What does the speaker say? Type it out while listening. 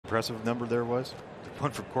impressive number there was? The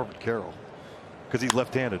one from Corbett Carroll, because he's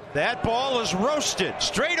left-handed. That ball is roasted.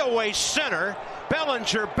 Straightaway center.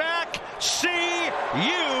 Bellinger back. See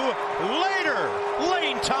you later.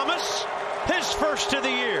 Lane Thomas, his first of the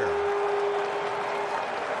year.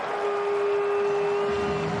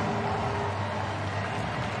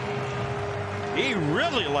 He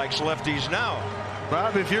really likes lefties now.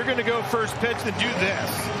 Bob, if you're going to go first pitch, then do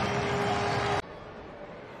this.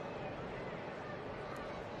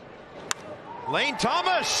 Lane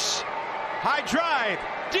Thomas, high drive,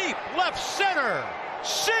 deep left center.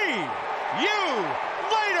 See you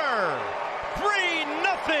later.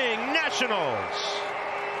 3-0 Nationals.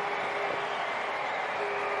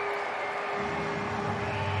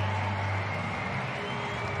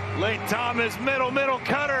 Lane Thomas, middle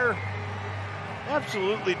cutter.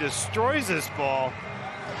 Absolutely destroys this ball.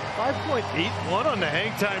 5.81 on the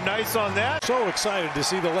hang time. Nice on that. So excited to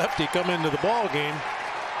see the lefty come into the ball game.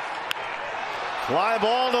 Fly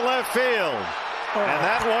ball to left field. And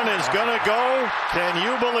that one is going to go. Can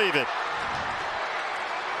you believe it?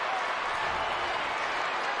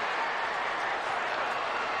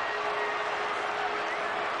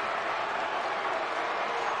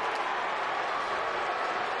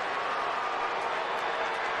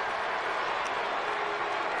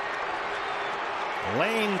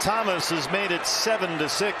 Lane Thomas has made it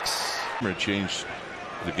 7-6. It changed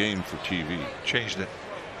the game for TV. Changed it.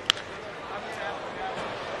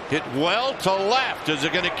 Hit well to left. Is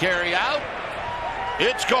it going to carry out?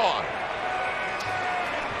 It's gone.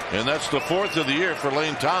 And that's the 4th of the year for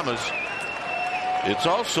Lane Thomas. It's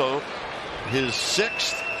also his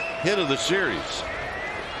 6th hit of the series.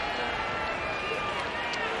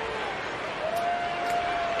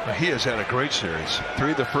 He has had a great series.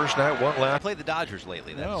 3 the first night, 1 last. Played the Dodgers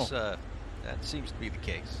lately. That's that seems to be the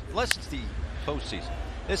case, unless it's the postseason.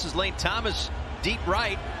 This is Lane Thomas, deep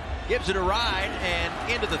right, gives it a ride,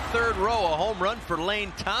 and into the 3rd row, a home run for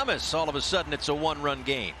Lane Thomas. All of a sudden, it's a 1-run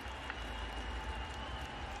game.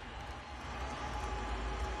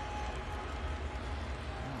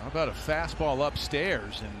 How about a fastball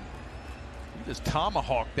upstairs, and he just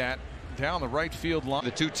tomahawked that down the right field line.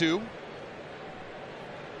 The 2-2.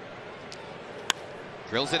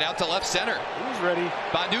 Drills it out to left center. Who's ready?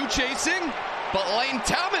 Badu chasing, but Lane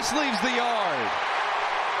Thomas leaves the yard.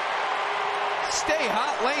 Stay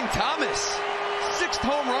hot, Lane Thomas. 6th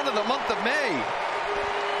home run of the month of May.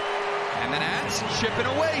 And the Nats chipping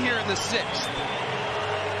away here in the 6th.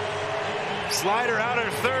 Slider out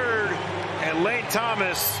of 3rd, and Lane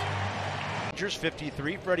Thomas.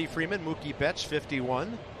 53, Freddie Freeman, Mookie Betts,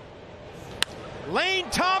 51. Lane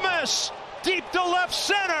Thomas, deep to left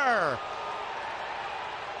center.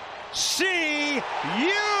 See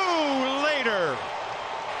you later.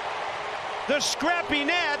 The scrappy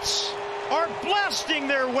Nats are blasting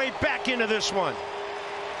their way back into this one.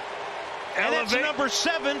 And it's number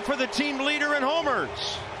 7 for the team leader in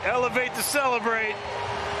homers. Elevate to celebrate.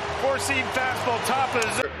 4-seam fastball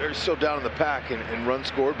Tapas. They're still down in the pack in runs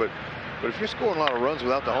scored, but if you're scoring a lot of runs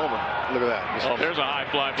without the homer, look at that. Oh, there's a high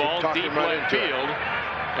fly ball deep right left field,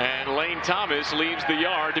 and Lane Thomas leaves the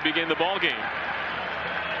yard to begin the ball game.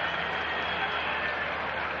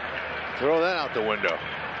 Throw that out the window.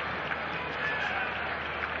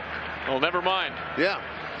 Oh, never mind. Yeah.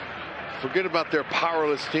 Forget about their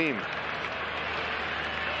powerless team.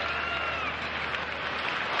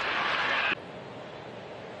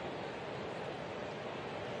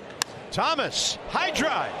 Thomas, high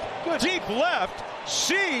drive, deep left.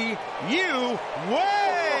 See you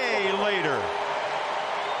way later.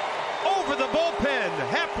 Over the bullpen,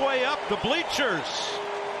 halfway up the bleachers.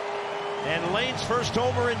 And Lane's first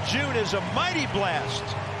homer in June is a mighty blast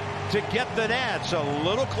to get the Nats a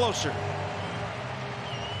little closer.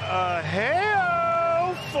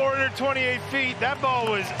 Hey-oh, 428 feet. That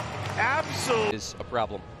ball was absolute. Is a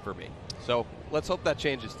problem for me. So let's hope that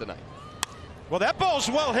changes tonight. Well, that ball's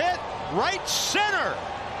well hit. Right center.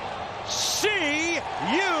 See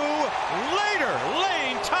you later.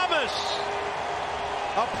 Lane Thomas.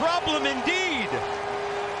 A problem indeed.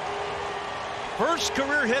 First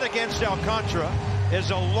career hit against Alcantara is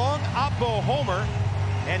a long oppo homer,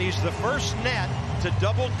 and he's the first Nat to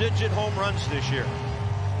double-digit home runs this year.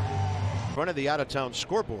 In front of the out-of-town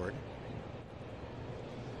scoreboard.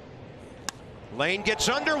 Lane gets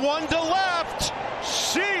under, 1 to left.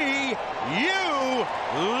 See you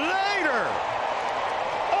later.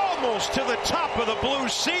 Almost to the top of the blue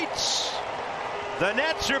seats. The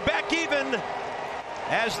Nats are back even,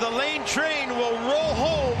 as the Lane train will roll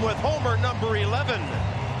home with homer number 11.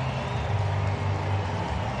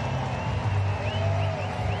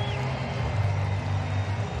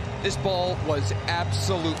 This ball was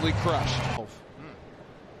absolutely crushed.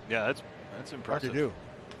 Yeah, that's impressive. Hard to do.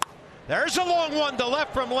 There's a long one to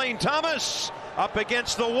left from Lane Thomas. Up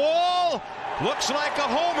against the wall. Looks like a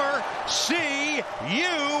homer. See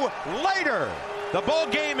you later. The ball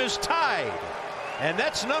game is tied. And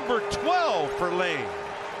that's number 12 for Lane.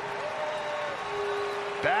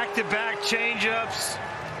 Back-to-back changeups.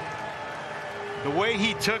 The way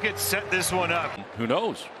he took it set this one up. Who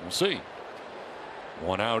knows? We'll see.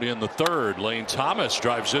 One out in the third. Lane Thomas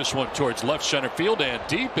drives this one towards left center field and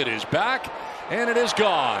deep. It is back and it is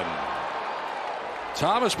gone.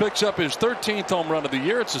 Thomas picks up his 13th home run of the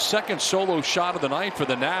year. It's the second solo shot of the night for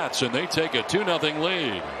the Nats, and they take a 2-0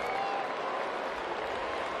 lead.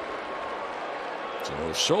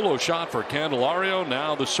 So solo shot for Candelario.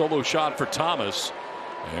 Now the solo shot for Thomas,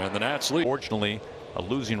 and the Nats lead. Fortunately, a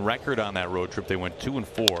losing record on that road trip. They went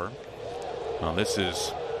 2-4. This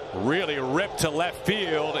is really ripped to left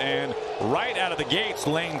field, and right out of the gates,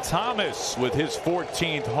 Lane Thomas with his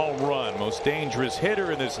 14th home run. Most dangerous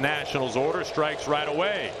hitter in this Nationals order, strikes right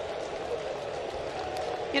away.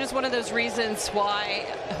 It is one of those reasons why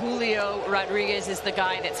Julio Rodriguez is the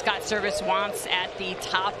guy that Scott Service wants at the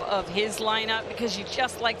top of his lineup, because you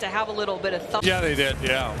just like to have a little bit of thump. Yeah, they did.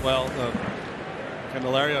 Yeah. Well,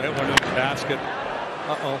 Candelario hit one in the basket.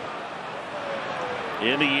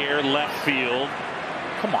 In the air, left field.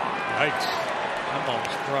 Come on. Yikes. That ball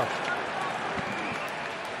was crushed.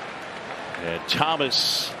 And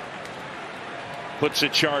Thomas puts a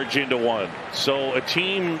charge into one. So a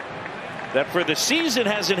team that for the season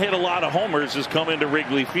hasn't hit a lot of homers has come into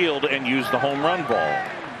Wrigley Field and used the home run ball.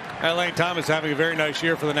 And Lane Thomas having a very nice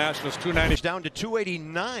year for the Nationals. 290 down to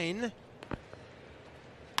 289.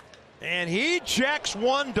 And he jacks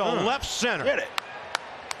one to left center. Hit it.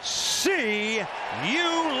 See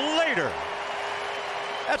you later.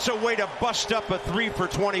 That's a way to bust up a 3 for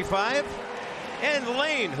 25. And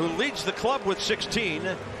Lane, who leads the club with 16,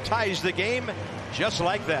 ties the game just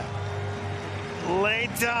like that. Lane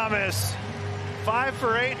Thomas, 5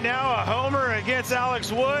 for 8 now, a homer against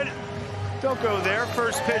Alex Wood. Don't go there.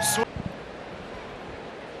 First pitch swing.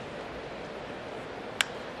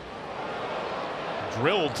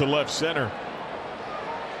 Drilled to left center.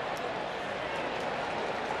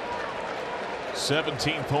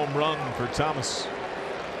 17th home run for Thomas.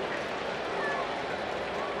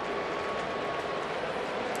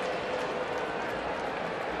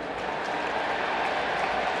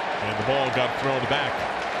 And the ball got thrown back.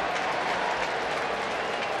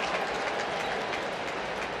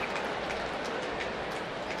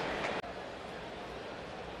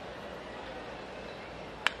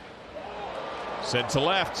 Sent to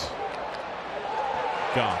left.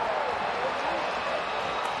 Gone.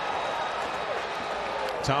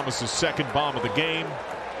 Thomas's second bomb of the game.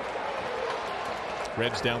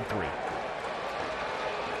 Reds down 3.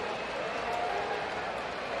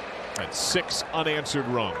 That's 6 unanswered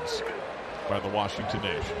runs by the Washington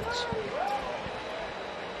Nationals.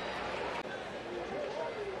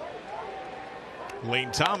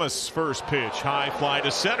 Lane Thomas, first pitch, high fly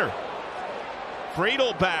to center.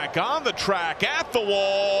 Friedel back on the track, at the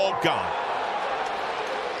wall, gone.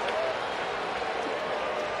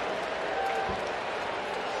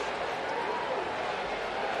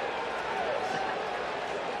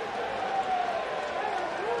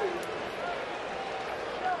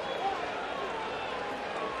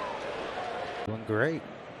 Doing great.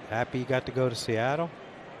 Happy he got to go to Seattle.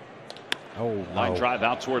 Oh, line drive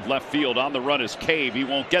out toward left field. On the run is Cave. He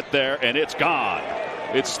won't get there, and it's gone.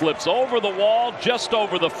 It slips over the wall, just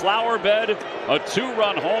over the flower bed. A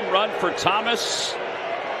 2-run home run for Thomas.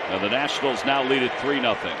 And the Nationals now lead it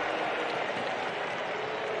 3-0.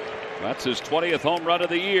 That's his 20th home run of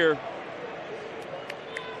the year.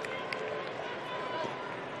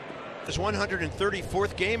 His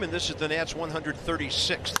 134th game, and this is the Nats'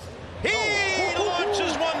 136th. He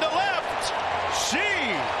launches one to left. See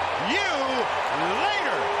you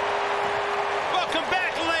later. Welcome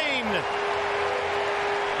back, Lane.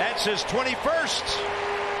 That's his 21st,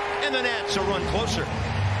 and the Nats a run closer.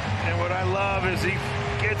 And what I love is he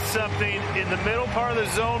gets something in the middle part of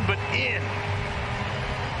the zone, but in.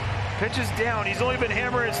 Pitches down. He's only been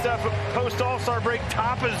hammering stuff post All-Star break,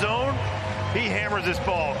 top of zone. He hammers this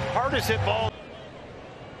ball. Hardest hit ball.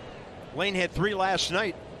 Lane had 3 last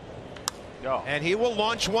night. Oh. And he will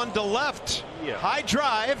launch one to left. Yeah. High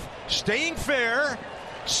drive, staying fair.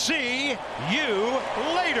 See you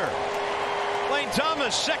later. Lane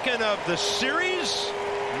Thomas, second of the series,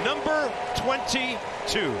 number 22.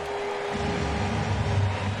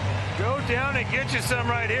 Go down and get you some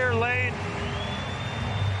right here, Lane.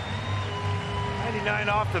 99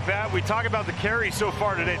 off the bat. We talk about the carry so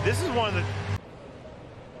far today. This is one of the.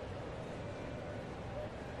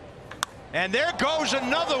 And there goes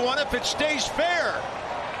another one if it stays fair.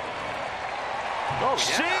 Oh, yeah.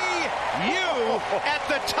 See you at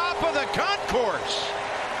the top of the concourse.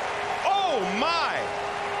 Oh, my.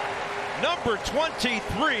 Number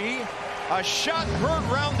 23, a shot heard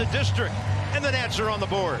round the district, and the Nats are on the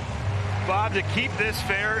board. Bob, to keep this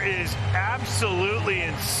fair is absolutely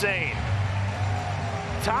insane.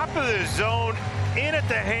 Top of the zone, in at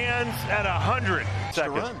the hands at 100.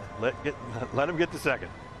 Second. Let him get the second.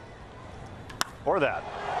 Or that.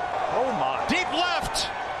 Oh, my. Deep left.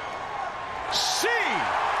 See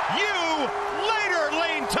you later,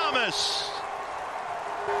 Lane Thomas.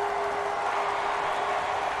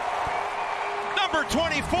 Number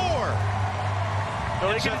 24.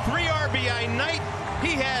 It's a 3 RBI night.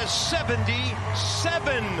 He has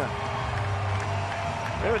 77.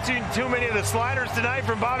 We haven't seen too many of the sliders tonight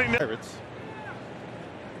from Bobby Miller.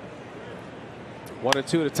 1-2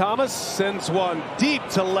 to Thomas. Sends one deep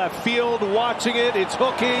to left field. Watching it. It's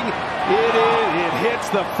hooking. It hits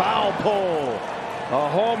the foul pole. A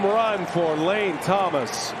home run for Lane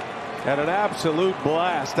Thomas. And an absolute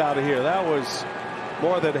blast out of here. That was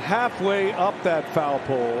more than halfway up that foul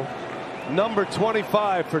pole. Number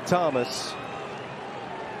 25 for Thomas.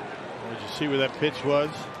 Did you see where that pitch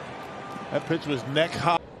was? That pitch was neck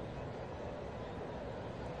high.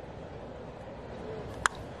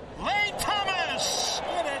 Lane Thomas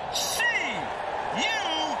with a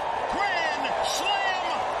C.U. Grand Slam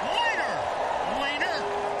later. Later.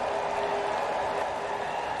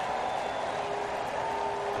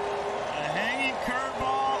 A hanging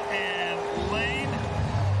curveball, and Lane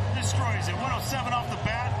destroys it. 107 off the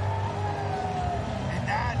bat. And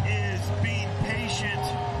that is being patient.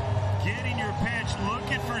 Getting your pitch,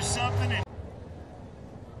 looking for something.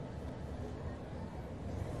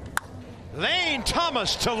 Lane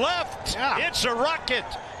Thomas to left. Yeah. It's a rocket.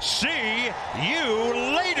 See you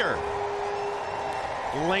later.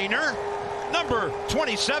 Laner, number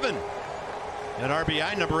 27. And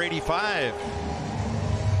RBI number 85.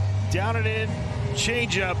 Down and in,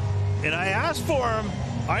 changeup. And I asked for him.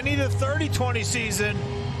 I need a 30-20 season.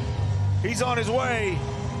 He's on his way.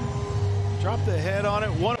 Drop the head on it.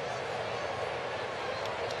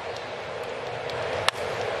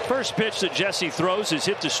 First pitch that Jesse throws is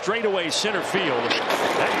hit to straightaway center field.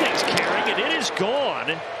 That thing's carrying, and it is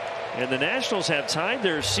gone. And the Nationals have tied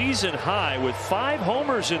their season high with 5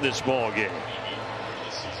 homers in this ball game.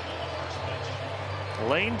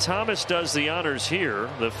 Lane Thomas does the honors here,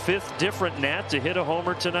 the 5th different Nat to hit a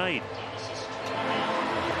homer tonight.